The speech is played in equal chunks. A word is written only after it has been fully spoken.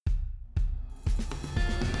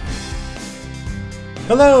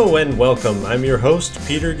Hello and welcome. I'm your host,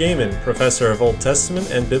 Peter Gaiman, professor of Old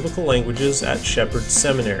Testament and Biblical Languages at Shepherd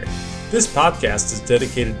Seminary. This podcast is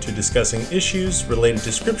dedicated to discussing issues related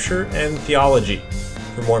to Scripture and theology.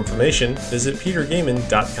 For more information, visit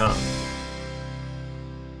petergaiman.com.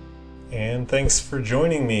 And thanks for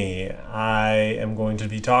joining me. I am going to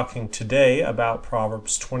be talking today about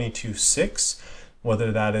Proverbs 22:6,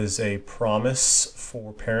 whether that is a promise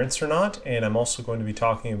for parents or not, and I'm also going to be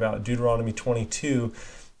talking about Deuteronomy 22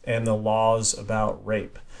 and the laws about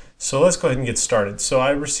rape. So let's go ahead and get started. So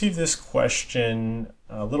I received this question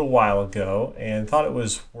a little while ago and thought it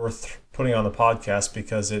was worth putting on the podcast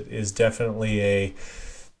because it is definitely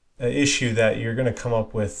an issue that you're going to come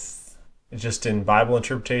up with just in Bible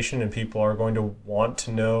interpretation, and people are going to want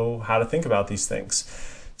to know how to think about these things.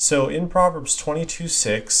 So in Proverbs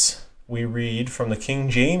 22:6, we read from the King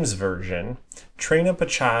James Version, "Train up a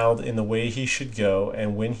child in the way he should go,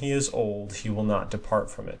 and when he is old, he will not depart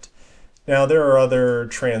from it." Now, there are other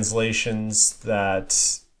translations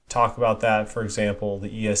that talk about that. For example, the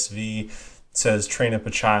ESV says, "Train up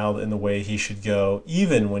a child in the way he should go,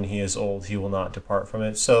 even when he is old, he will not depart from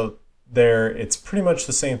it." So there, it's pretty much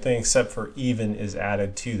the same thing, except for "even" is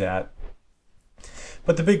added to that.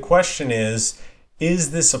 But the big question is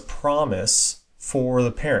this a promise for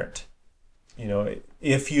the parent? You know,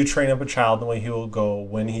 if you train up a child in the way he will go,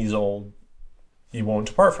 when he's old, he won't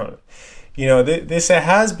depart from it. You know, this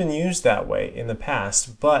has been used that way in the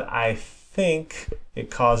past, but I think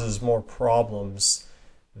it causes more problems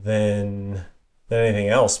than anything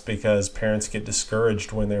else, because parents get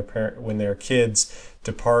discouraged when their kids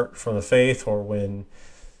depart from the faith, or when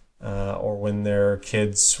their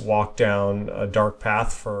kids walk down a dark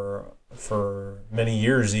path for many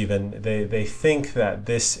years. Even they think that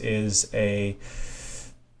this is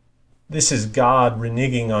God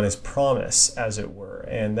reneging on his promise, as it were,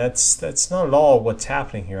 and that's not at all what's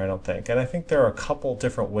happening here, I don't think. And I think there are a couple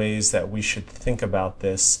different ways that we should think about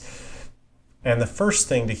this. And the first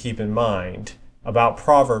thing to keep in mind about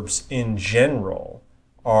Proverbs in general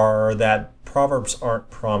are that Proverbs aren't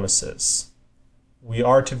promises. We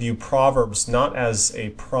are to view Proverbs not as a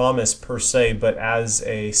promise per se, but as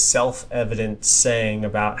a self-evident saying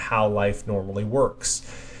about how life normally works.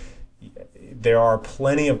 There are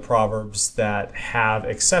plenty of Proverbs that have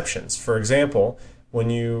exceptions. For example,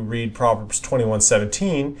 when you read Proverbs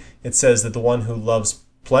 21:17, it says that the one who loves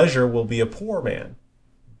pleasure will be a poor man.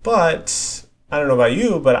 But I don't know about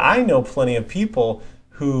you, but I know plenty of people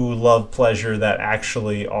who love pleasure that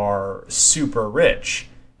actually are super rich.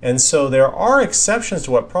 And so there are exceptions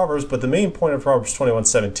to what Proverbs, but the main point of Proverbs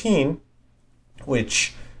 21:17,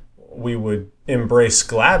 which we would embrace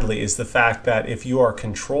gladly, is the fact that if you are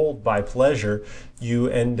controlled by pleasure, you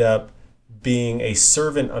end up being a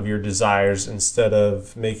servant of your desires instead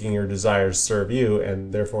of making your desires serve you,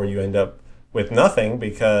 and therefore you end up with nothing,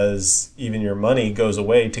 because even your money goes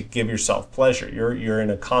away to give yourself pleasure. You're in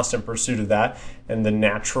a constant pursuit of that, and the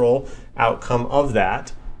natural outcome of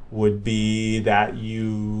that would be that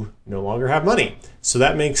you no longer have money. So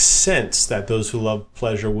that makes sense that those who love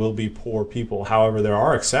pleasure will be poor people. However, there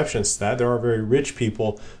are exceptions to that. There are very rich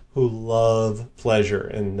people who love pleasure,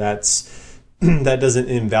 and that doesn't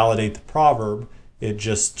invalidate the proverb. It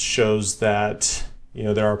just shows that, you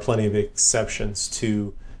know, there are plenty of exceptions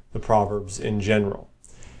to the Proverbs in general.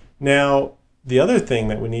 Now, the other thing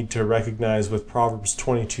that we need to recognize with Proverbs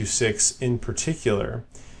 22:6 in particular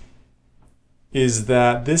is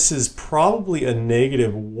that this is probably a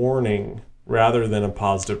negative warning rather than a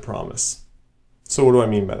positive promise. So what do I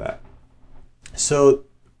mean by that? So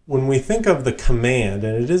when we think of the command,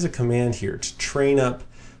 and it is a command here, to train up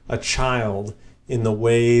a child in the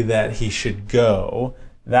way that he should go,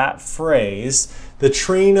 that phrase, the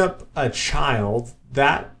train up a child,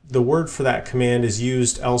 that the word for that command is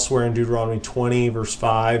used elsewhere in Deuteronomy 20, verse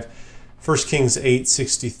 5, 1 Kings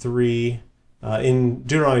 8:63. In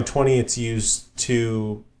Deuteronomy 20, it's used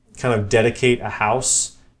to kind of dedicate a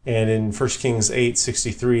house, and in 1 Kings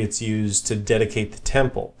 8:63, it's used to dedicate the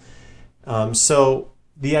temple. So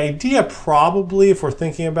the idea probably, if we're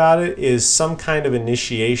thinking about it, is some kind of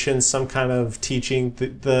initiation, some kind of teaching.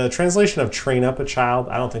 The translation of "train up a child,"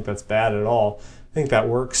 I don't think that's bad at all. I think that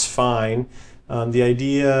works fine. The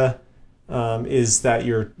idea is that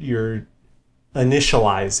you're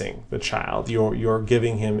initializing the child. You're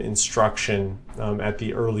giving him instruction at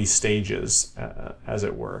the early stages, as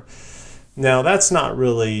it were. Now, that's not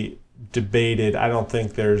really debated. I don't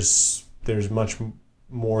think there's much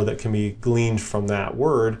more that can be gleaned from that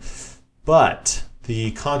word, but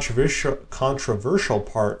the controversial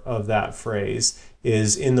part of that phrase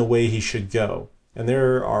is "in the way he should go." And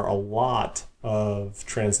there are a lot of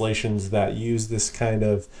translations that use this kind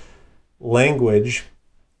of language.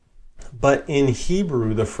 But in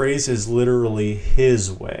Hebrew, the phrase is literally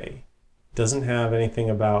his way. It doesn't have anything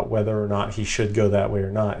about whether or not he should go that way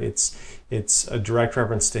or not. It's a direct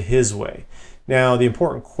reference to his way. Now, the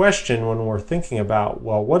important question when we're thinking about,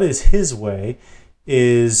 well, what is his way,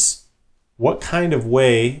 is what kind of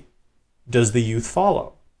way does the youth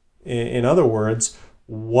follow? In other words,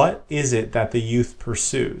 what is it that the youth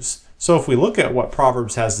pursues? So if we look at what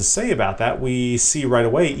Proverbs has to say about that, we see right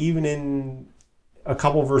away, even in a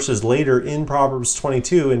couple verses later in Proverbs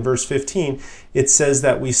 22, in verse 15, it says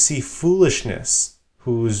that we see foolishness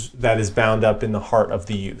that is bound up in the heart of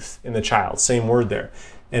the youth, in the child. Same word there.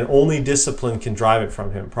 And only discipline can drive it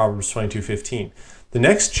from him, Proverbs 22:15. The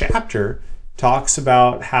next chapter talks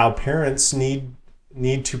about how parents need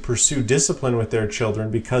to pursue discipline with their children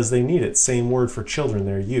because they need it. Same word for children,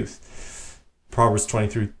 their youth. Proverbs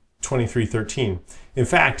 23:13. In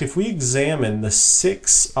fact, if we examine the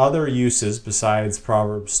 6 other uses besides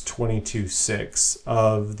Proverbs 22:6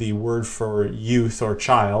 of the word for youth or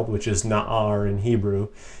child, which is na'ar in Hebrew,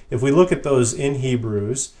 if we look at those in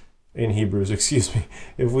Hebrews,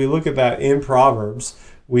 if we look at that in Proverbs,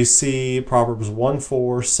 we see Proverbs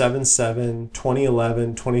 1:4, 7:7,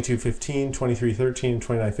 20:11, 22:15, 23:13, and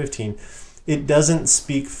 29:15. It doesn't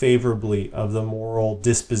speak favorably of the moral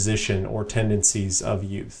disposition or tendencies of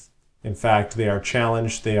youth. In fact, they are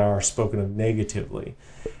challenged, they are spoken of negatively.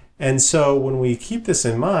 And so when we keep this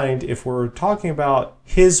in mind, if we're talking about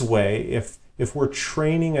his way, if we're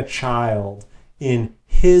training a child in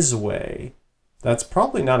his way, that's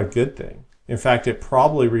probably not a good thing. In fact, it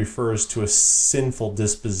probably refers to a sinful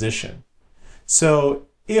disposition. So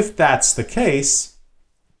if that's the case,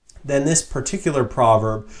 then this particular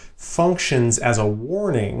proverb functions as a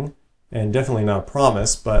warning, and definitely not a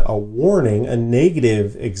promise, but a warning, a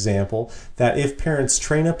negative example, that if parents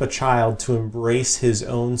train up a child to embrace his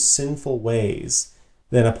own sinful ways,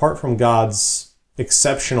 then apart from God's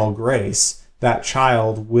exceptional grace, that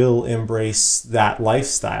child will embrace that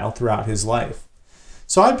lifestyle throughout his life.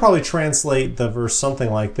 So I'd probably translate the verse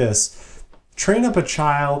something like this: train up a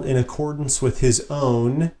child in accordance with his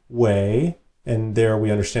own way, and there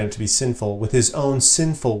we understand it to be sinful, with his own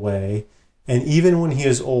sinful way, and even when he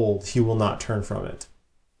is old, he will not turn from it.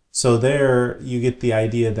 So there you get the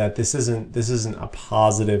idea that this isn't a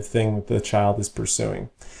positive thing that the child is pursuing.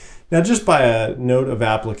 Now, just by a note of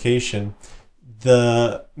application,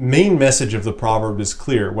 the main message of the proverb is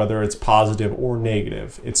clear, whether it's positive or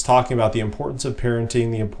negative. It's talking about the importance of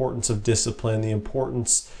parenting, the importance of discipline, the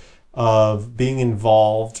importance of being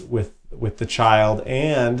involved with the child,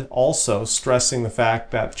 and also stressing the fact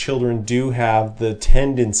that children do have the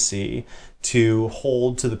tendency to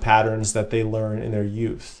hold to the patterns that they learn in their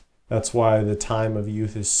youth. That's why the time of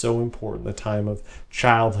youth is so important, the time of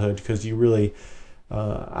childhood, because you really,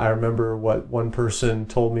 I remember what one person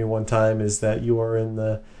told me one time is that you are in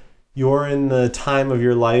the time of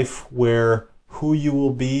your life where who you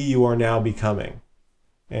will be, you are now becoming.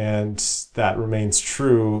 And that remains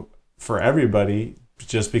true for everybody,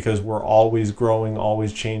 just because we're always growing,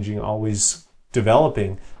 always changing, always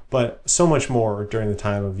developing, but so much more during the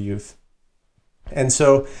time of youth. And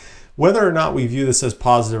so whether or not we view this as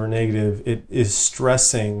positive or negative, it is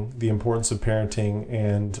stressing the importance of parenting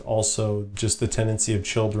and also just the tendency of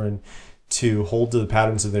children to hold to the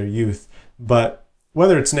patterns of their youth. But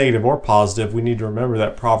whether it's negative or positive, we need to remember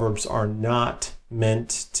that Proverbs are not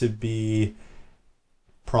meant to be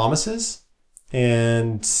promises.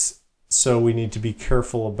 And so we need to be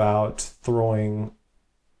careful about throwing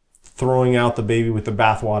out the baby with the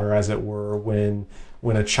bathwater, as it were, when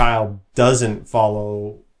a child doesn't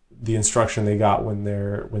follow the instruction they got when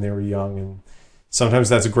they were young. And sometimes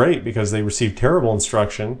that's great because they received terrible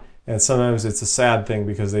instruction, and sometimes it's a sad thing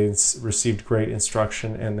because they received great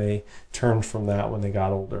instruction and they turned from that when they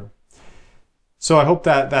got older. So I hope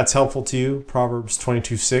that that's helpful to you. Proverbs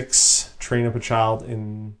 22:6, train up a child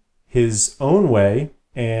in his own way,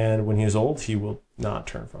 and when he is old, he will not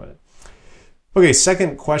turn from it. Okay,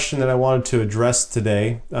 second question that I wanted to address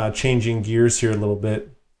today, changing gears here a little bit,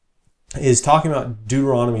 is talking about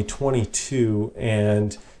Deuteronomy 22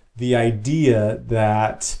 and the idea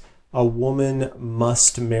that a woman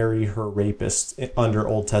must marry her rapist under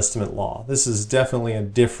Old Testament law. This is definitely a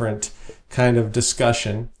different kind of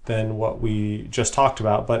discussion than what we just talked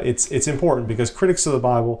about, but it's important because critics of the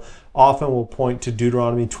Bible often will point to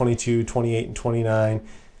Deuteronomy 22, 28, and 29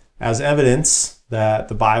 as evidence that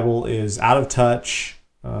the Bible is out of touch.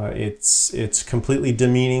 It's completely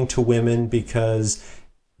demeaning to women because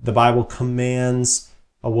the Bible commands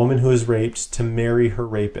a woman who is raped to marry her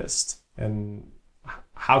rapist. And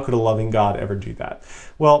how could a loving God ever do that?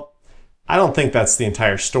 Well, I don't think that's the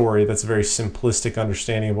entire story. That's a very simplistic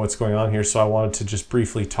understanding of what's going on here. So I wanted to just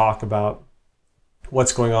briefly talk about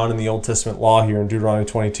what's going on in the Old Testament law here in Deuteronomy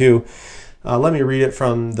 22. Let me read it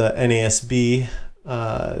from the NASB.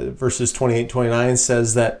 Verses 28-29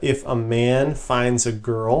 says that if a man finds a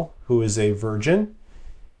girl who is a virgin,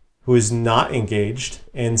 who is not engaged,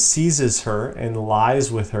 and seizes her and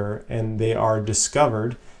lies with her, and they are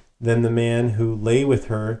discovered, then the man who lay with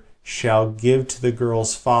her shall give to the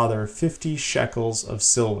girl's father 50 shekels of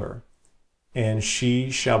silver, and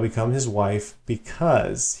she shall become his wife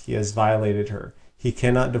because he has violated her. He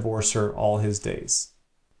cannot divorce her all his days.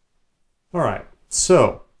 All right,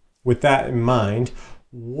 so with that in mind,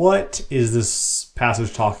 what is this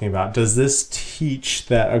passage talking about? Does this teach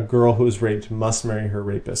that a girl who is raped must marry her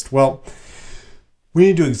rapist? Well, we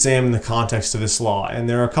need to examine the context of this law, and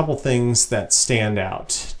there are a couple things that stand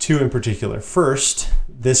out, two in particular. First,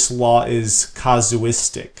 this law is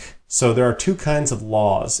casuistic. So there are two kinds of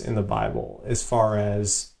laws in the Bible as far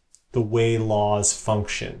as the way laws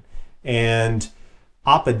function. And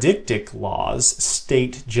apodictic laws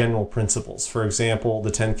state general principles. For example, the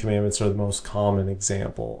Ten Commandments are the most common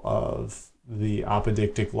example of the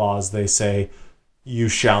apodictic laws. They say, you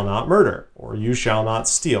shall not murder, or you shall not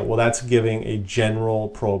steal. Well, that's giving a general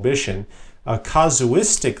prohibition. A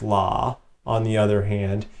casuistic law, on the other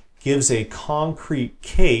hand, gives a concrete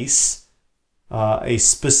case, a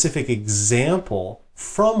specific example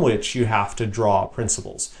from which you have to draw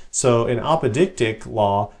principles. So an apodictic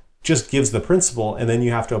law just gives the principle, and then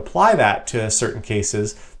you have to apply that to certain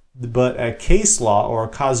cases. But a case law or a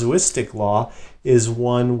casuistic law is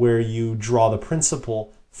one where you draw the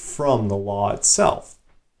principle from the law itself.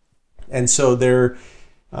 And so there,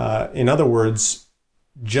 in other words,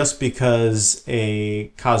 just because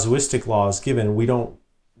a casuistic law is given,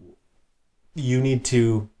 you need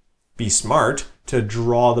to be smart to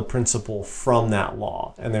draw the principle from that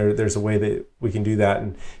law. And there's a way that we can do that.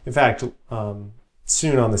 And in fact,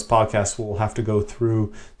 soon on this podcast, we'll have to go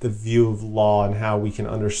through the view of law and how we can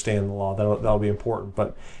understand the law. That'll be important.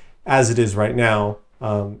 But as it is right now,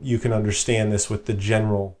 you can understand this with the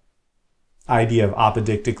general idea of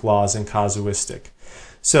apodictic laws and casuistic.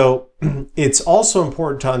 So it's also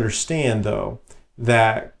important to understand, though,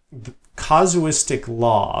 that casuistic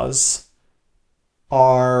laws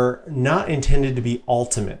are not intended to be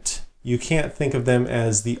ultimate. You can't think of them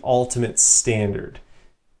as the ultimate standard.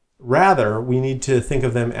 Rather, we need to think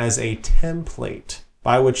of them as a template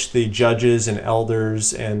by which the judges and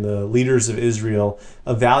elders and the leaders of Israel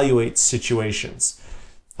evaluate situations.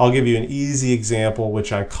 I'll give you an easy example,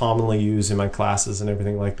 which I commonly use in my classes and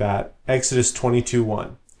everything like that. Exodus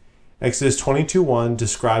 22:1. Exodus 22:1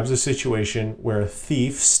 describes a situation where a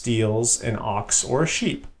thief steals an ox or a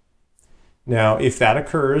sheep. Now, if that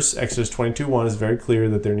occurs, Exodus 22:1 is very clear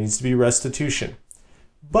that there needs to be restitution.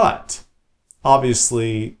 But,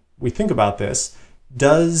 obviously, we think about this,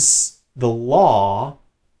 does the law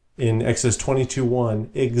in Exodus 22:1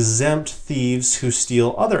 exempt thieves who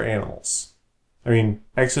steal other animals? I mean,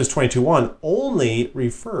 Exodus 22:1 only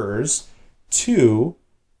refers to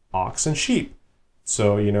ox and sheep.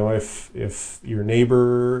 So, if your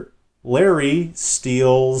neighbor Larry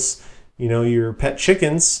steals, your pet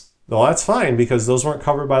chickens, well, that's fine because those weren't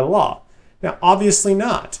covered by the law. Now, obviously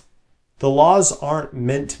not. The laws aren't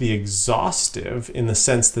meant to be exhaustive in the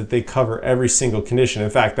sense that they cover every single condition. In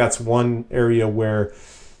fact, that's one area where,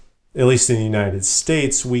 at least in the United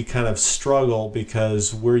States, we kind of struggle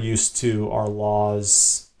because we're used to our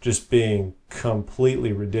laws just being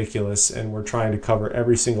completely ridiculous, and we're trying to cover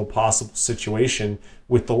every single possible situation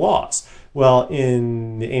with the laws. Well,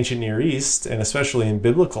 in the ancient Near East, and especially in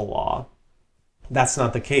biblical law, that's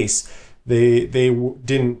not the case. They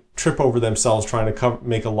didn't trip over themselves trying to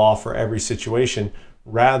make a law for every situation.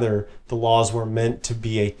 Rather, the laws were meant to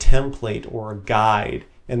be a template or a guide.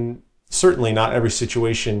 And certainly not every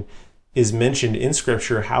situation is mentioned in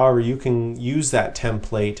Scripture. However, you can use that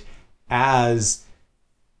template as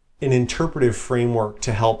an interpretive framework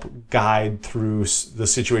to help guide through the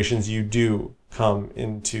situations you do come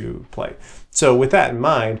into play. So with that in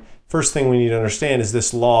mind, first thing we need to understand is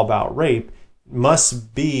this law about rape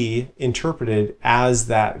must be interpreted as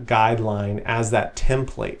that guideline, as that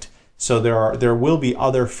template. So there will be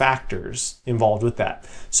other factors involved with that.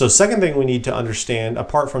 So second thing we need to understand,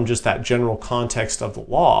 apart from just that general context of the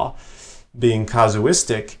law being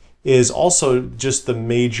casuistic, is also just the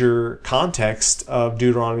major context of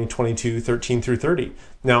Deuteronomy 22:13 through 30.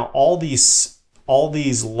 Now, all these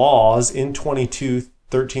laws in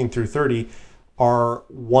 22:13 through 30 are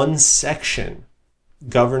one section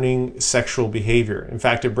governing sexual behavior. In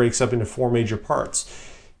fact, it breaks up into four major parts.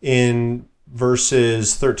 In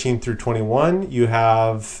verses 13 through 21, you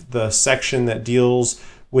have the section that deals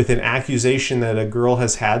with an accusation that a girl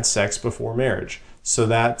has had sex before marriage. So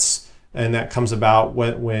that comes about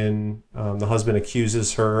when the husband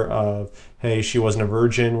accuses her of, hey, she wasn't a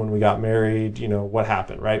virgin when we got married, what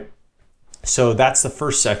happened, right? So that's the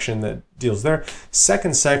first section that deals there.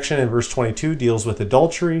 Second section in verse 22 deals with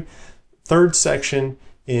adultery. Third section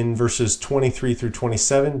in verses 23 through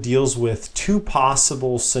 27 deals with two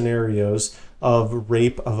possible scenarios of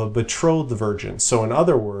rape of a betrothed virgin. So in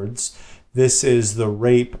other words, this is the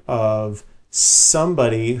rape of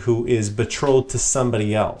somebody who is betrothed to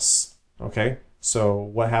somebody else. Okay? So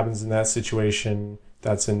what happens in that situation?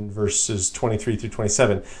 That's in verses 23 through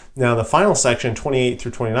 27. Now the final section, 28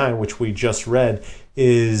 through 29, which we just read,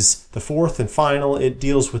 is the fourth and final. It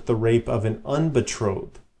deals with the rape of an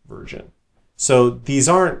unbetrothed virgin. So these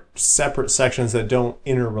aren't separate sections that don't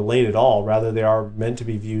interrelate at all. Rather, they are meant to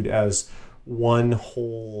be viewed as one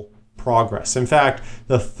whole progress. In fact,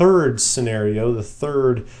 the third scenario, the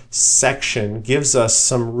third section, gives us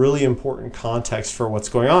some really important context for what's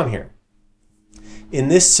going on here. In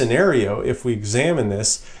this scenario, if we examine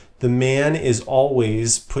this, the man is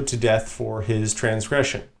always put to death for his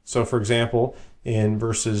transgression. So, for example, in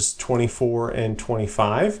verses 24 and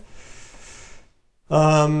 25,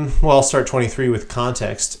 I'll start 23 with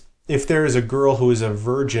context. If there is a girl who is a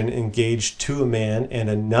virgin engaged to a man and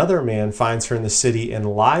another man finds her in the city and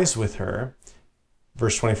lies with her,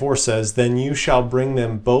 verse 24 says, then you shall bring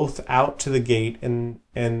them both out to the gate and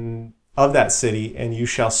of that city, and you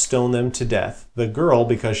shall stone them to death. The girl,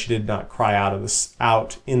 because she did not cry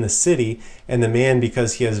out in the city, and the man,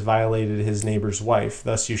 because he has violated his neighbor's wife.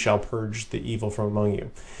 Thus you shall purge the evil from among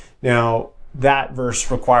you. Now, that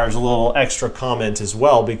verse requires a little extra comment as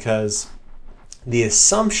well, because the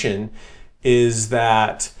assumption is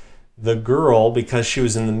that the girl, because she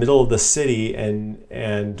was in the middle of the city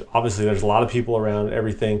and obviously there's a lot of people around and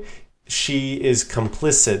everything, she is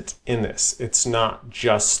complicit in this. It's not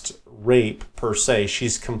just rape per se.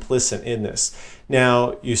 She's complicit in this.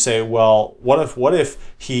 Now you say, well, what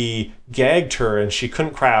if he gagged her and she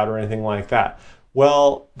couldn't cry out or anything like that?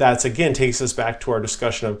 Well, that's again takes us back to our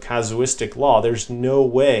discussion of casuistic law. There's no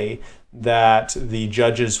way that the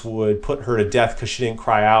judges would put her to death because she didn't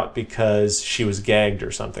cry out because she was gagged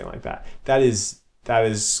or something like that. That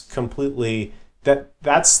is completely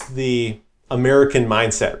that's the American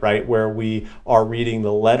mindset, right? Where we are reading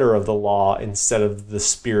the letter of the law instead of the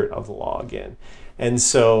spirit of the law again. And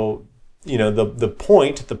so, the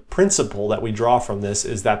point, the principle that we draw from this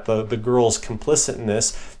is that the girl's complicit in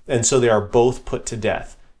this, and so they are both put to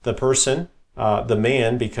death. The person, the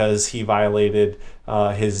man, because he violated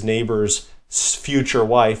his neighbor's future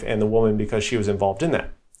wife, and the woman because she was involved in that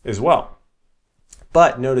as well.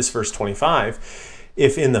 But notice verse 25.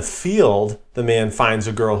 If in the field the man finds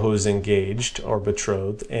a girl who is engaged or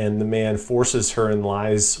betrothed, and the man forces her and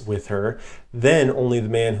lies with her, then only the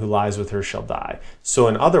man who lies with her shall die. So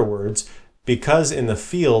in other words, because in the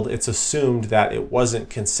field it's assumed that it wasn't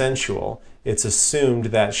consensual, it's assumed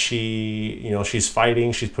that she's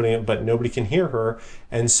fighting, she's putting it, but nobody can hear her,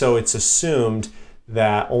 and so it's assumed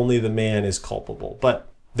that only the man is culpable. But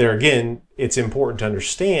there again, it's important to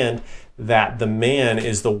understand that the man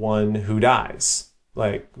is the one who dies.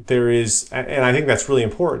 Like there is, and I think that's really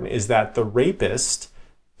important, is that the rapist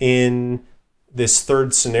in this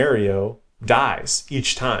third scenario dies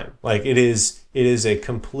each time. Like it is a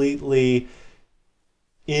completely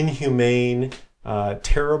inhumane,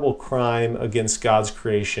 terrible crime against God's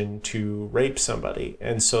creation to rape somebody.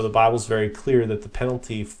 And so the Bible's very clear that the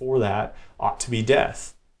penalty for that ought to be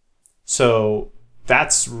death. So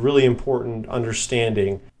that's really important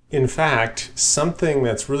understanding. In fact, something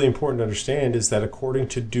that's really important to understand is that according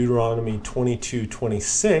to Deuteronomy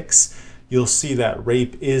 22:26, you'll see that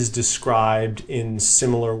rape is described in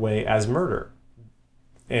similar way as murder.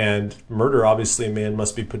 And murder, obviously, a man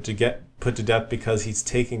must be put to death because he's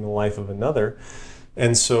taking the life of another.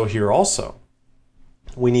 And so here also,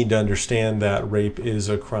 we need to understand that rape is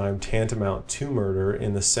a crime tantamount to murder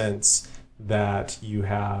in the sense that you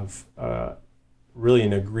have really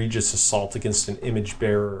an egregious assault against an image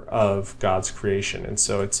bearer of God's creation. And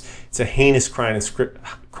so it's a heinous crime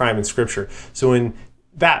in Scripture. So in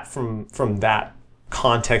that, from that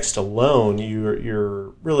context alone, you're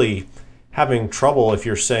really having trouble if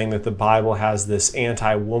you're saying that the Bible has this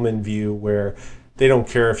anti-woman view where they don't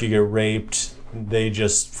care if you get raped, they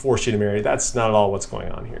just force you to marry. That's not at all what's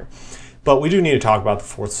going on here. But we do need to talk about the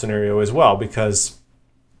fourth scenario as well, because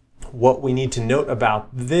what we need to note about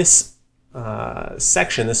this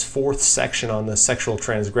section, this fourth section on the sexual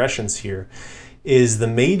transgressions here, is the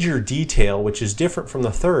major detail, which is different from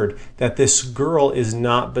the third, that this girl is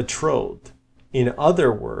not betrothed. In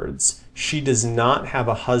other words, she does not have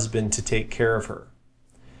a husband to take care of her.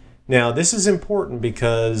 Now, this is important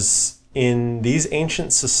because in these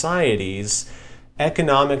ancient societies,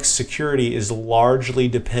 economic security is largely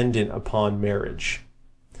dependent upon marriage.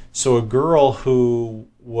 So a girl who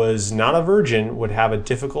was not a virgin would have a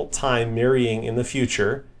difficult time marrying in the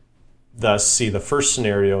future. Thus, see the first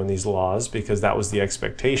scenario in these laws, because that was the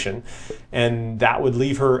expectation. And that would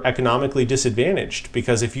leave her economically disadvantaged,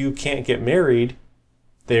 because if you can't get married,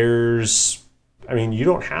 you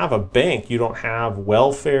don't have a bank, you don't have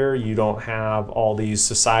welfare, you don't have all these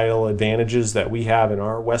societal advantages that we have in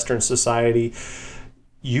our Western society.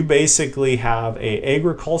 You basically have an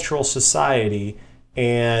agricultural society,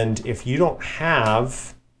 and if you don't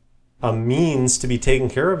have a means to be taken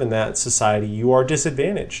care of in that society, you are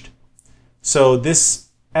disadvantaged. So this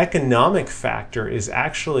economic factor is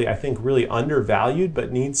actually, I think, really undervalued,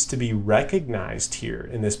 but needs to be recognized here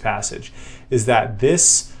in this passage, is that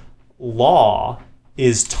this law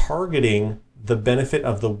is targeting the benefit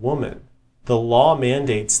of the woman. The law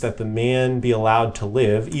mandates that the man be allowed to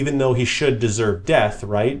live, even though he should deserve death,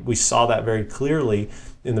 right? We saw that very clearly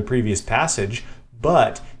in the previous passage,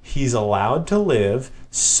 but he's allowed to live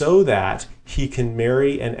so that he can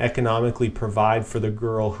marry and economically provide for the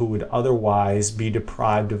girl who would otherwise be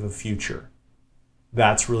deprived of a future.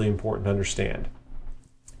 That's really important to understand.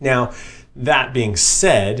 Now, that being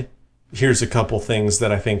said, here's a couple things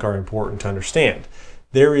that I think are important to understand.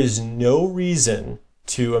 There is no reason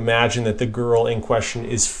to imagine that the girl in question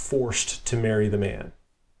is forced to marry the man.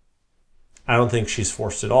 I don't think she's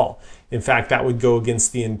forced at all. In fact, that would go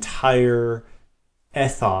against the entire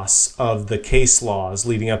ethos of the case laws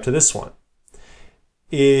leading up to this one.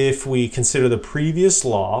 If we consider the previous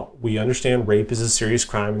law, we understand rape is a serious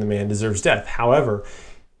crime and the man deserves death. However,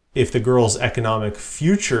 if the girl's economic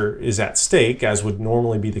future is at stake, as would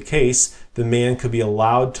normally be the case, the man could be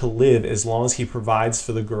allowed to live as long as he provides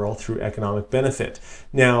for the girl through economic benefit.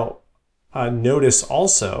 Now, notice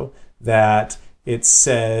also that it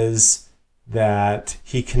says that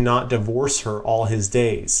he cannot divorce her all his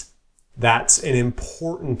days. That's an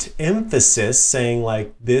important emphasis, saying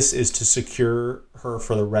like this is to secure her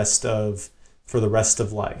for the rest of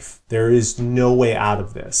life. There is no way out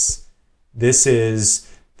of this. This is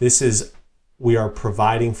we are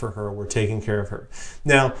providing for her, we're taking care of her.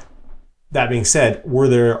 Now, that being said, were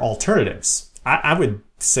there alternatives? I would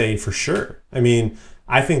say for sure. I mean,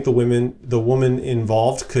 I think the woman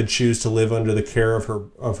involved could choose to live under the care of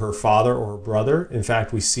her father or her brother. In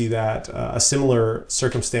fact, we see that a similar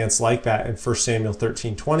circumstance like that in 1 Samuel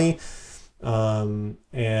 13:20.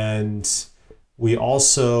 And we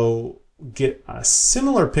also get a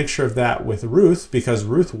similar picture of that with Ruth, because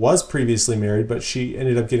Ruth was previously married, but she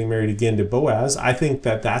ended up getting married again to Boaz. I think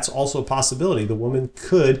that that's also a possibility. The woman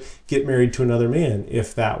could get married to another man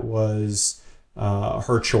if that was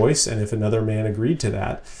her choice and if another man agreed to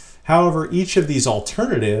that. However, each of these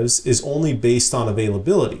alternatives is only based on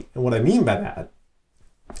availability. And what I mean by that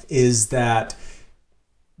is that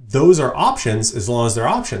those are options as long as they're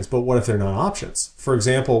options. But what if they're not options? For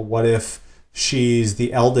example, what if she's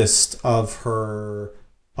the eldest of her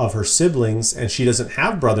siblings and she doesn't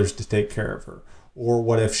have brothers to take care of her? Or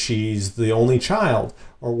what if she's the only child?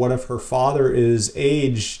 Or what if her father is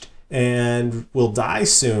aged and will die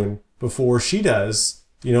soon before she does?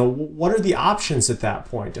 You know, what are the options at that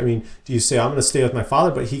point? I mean, do you say, I'm going to stay with my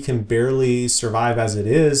father, but he can barely survive as it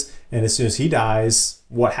is, and as soon as he dies,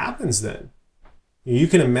 what happens then? You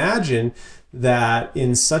can imagine that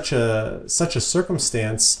in such a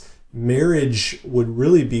circumstance, marriage would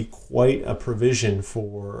really be quite a provision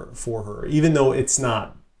for her, even though it's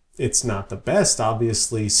not the best.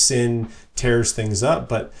 Obviously, sin tears things up,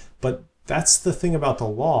 but that's the thing about the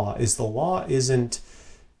law, is the law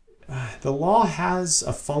has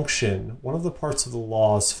a function. One of the parts of the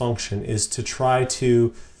law's function is to try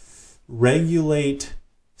to regulate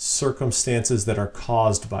circumstances that are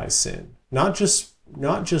caused by sin, not just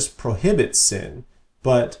prohibit sin,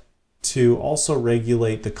 but to also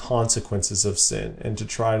regulate the consequences of sin and to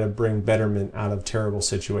try to bring betterment out of terrible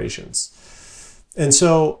situations. And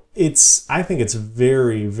so I think it's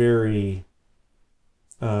very, very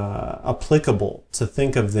applicable to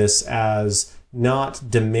think of this as not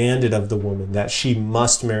demanded of the woman that she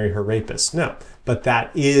must marry her rapist. No, but that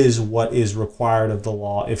is what is required of the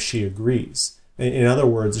law if she agrees. In other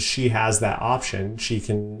words, she has that option. She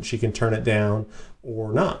can turn it down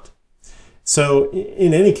or not. So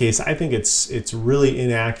in any case, I think it's really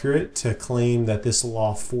inaccurate to claim that this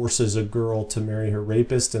law forces a girl to marry her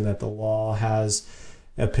rapist and that the law has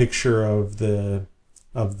a picture of the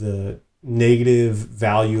negative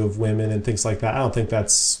value of women and things like that. I don't think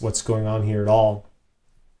that's what's going on here at all.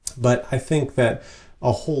 But I think that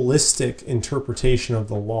a holistic interpretation of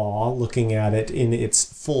the law, looking at it in its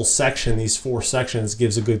full section, these 4 sections,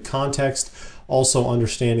 gives a good context. Also,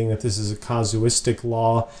 understanding that this is a casuistic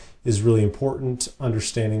law is really important.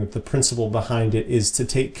 Understanding that the principle behind it is to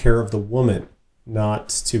take care of the woman, not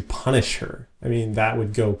to punish her. I mean, that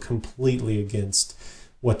would go completely against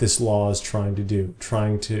what this law is trying to do.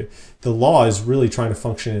 The law is really trying to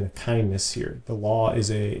function in a kindness here. The law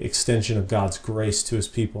is a extension of God's grace to his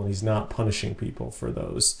people, and he's not punishing people for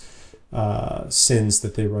those sins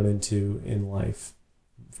that they run into in life,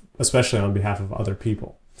 especially on behalf of other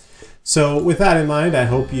people. So with that in mind, I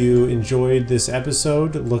hope you enjoyed this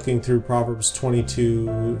episode looking through Proverbs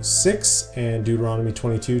 22:6 and Deuteronomy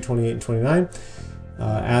 22:28 and 29.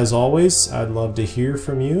 As always, I'd love to hear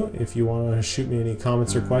from you. If you want to shoot me any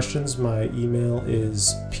comments or questions, my email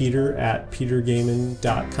is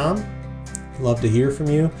peter@petergaiman.com. Love to hear from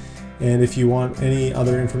you. And if you want any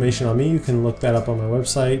other information on me, you can look that up on my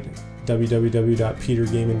website,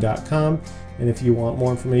 www.petergaiman.com. And if you want more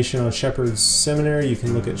information on Shepherd's Seminary, you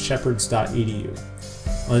can look at shepherds.edu.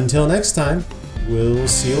 Until next time, we'll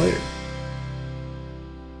see you later.